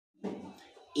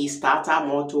is starter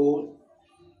motor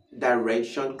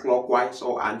direction clockwise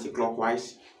or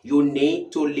anti-clockwise? You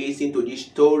need to listen to this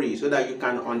story so that you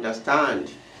can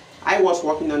understand. I was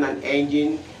working on an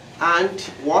engine, and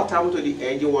what happened to the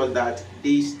engine was that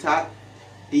the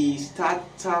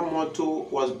starter motor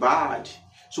was bad.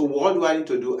 So what do I need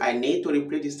to do? I need to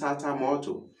replace the starter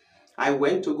motor. I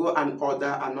went to go and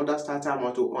order another starter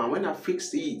motor, and when I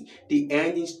fixed it, the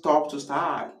engine stopped to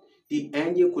start. The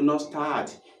engine could not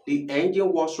start. The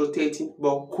engine was rotating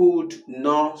but could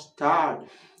not start.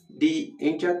 The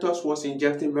injectors was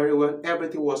injecting very well,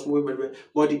 everything was moving very well,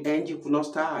 but the engine could not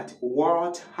start.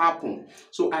 What happened?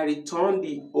 So I returned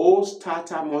the old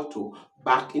starter motor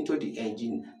back into the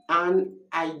engine, and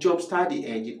I jump started the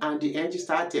engine, and the engine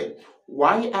started.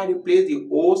 Why I replaced the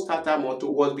old starter motor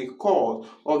was because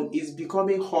it's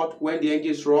becoming hot when the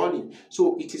engine is running,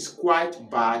 so it is quite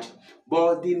bad.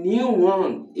 But the new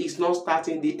one is not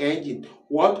starting the engine.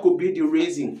 What could be the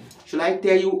reason? Should I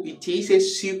tell you? It is a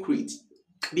secret.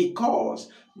 Because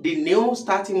the new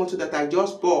starting motor that I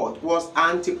just bought was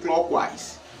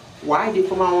anti-clockwise, while the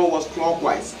former one was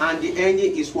clockwise, and the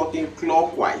engine is working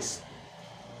clockwise.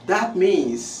 That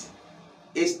means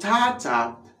a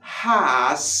starter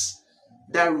has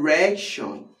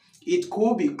direction. It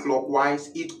could be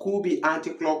clockwise, it could be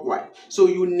anti-clockwise. So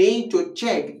you need to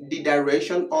check the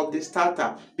direction of the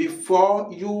starter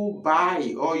before you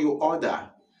buy or you order.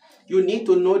 You need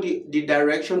to know the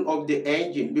direction of the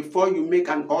engine before you make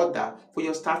an order for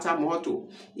your starter motor.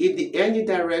 If the engine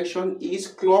direction is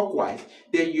clockwise,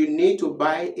 then you need to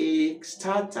buy a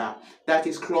starter that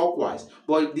is clockwise.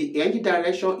 But if the engine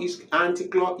direction is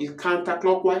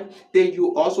counterclockwise, then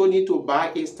you also need to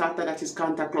buy a starter that is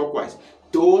counterclockwise.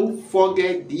 Don't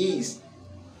forget this.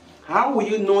 How will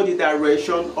you know the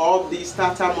direction of the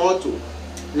starter motor?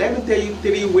 Let me tell you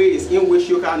 3 ways in which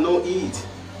you can know it.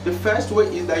 The first way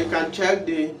is that you can check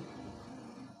the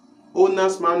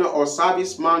owner's manual or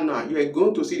service manual. You are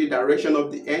going to see the direction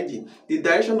of the engine. The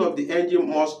direction of the engine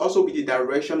must also be the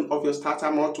direction of your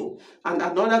starter motor. And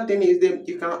another thing is that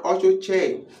you can also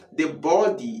check the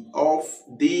body of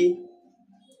the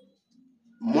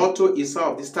motor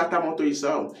itself, the starter motor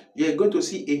itself. You are going to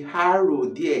see a arrow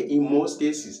there in most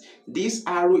cases. This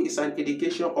arrow is an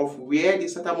indication of where the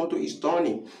starter motor is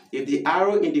turning. If the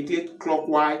arrow indicates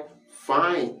clockwise,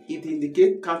 fine. If it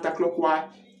indicates counterclockwise,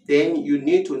 then you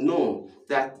need to know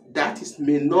that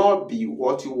may not be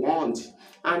what you want.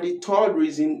 And the third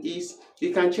reason is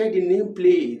you can check the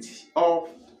nameplate of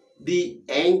the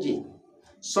engine.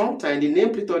 Sometimes the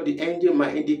nameplate of the engine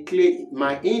might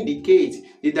indicate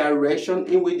the direction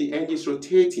in which the engine is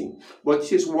rotating. But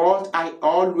this is what I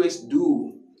always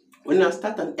do. When I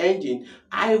start an engine,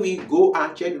 I will go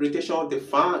and check the rotation of the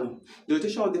fan. The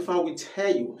rotation of the fan will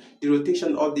tell you the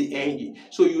rotation of the engine.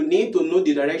 So you need to know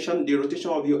the direction, the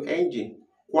rotation of your engine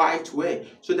quite well,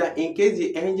 so that in case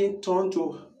the engine turns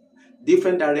to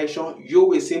different direction, you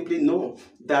will simply know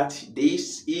that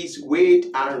this is weird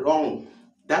and wrong.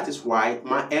 That is why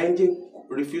my engine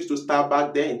refused to start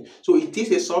back then. So it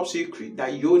is a sub-secret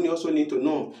that you also need to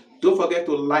know. Don't forget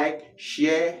to like,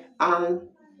 share, and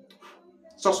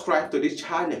subscribe to this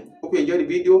channel. Hope you enjoyed the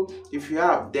video. If you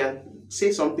have, then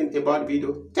say something about the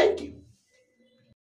video. Thank you.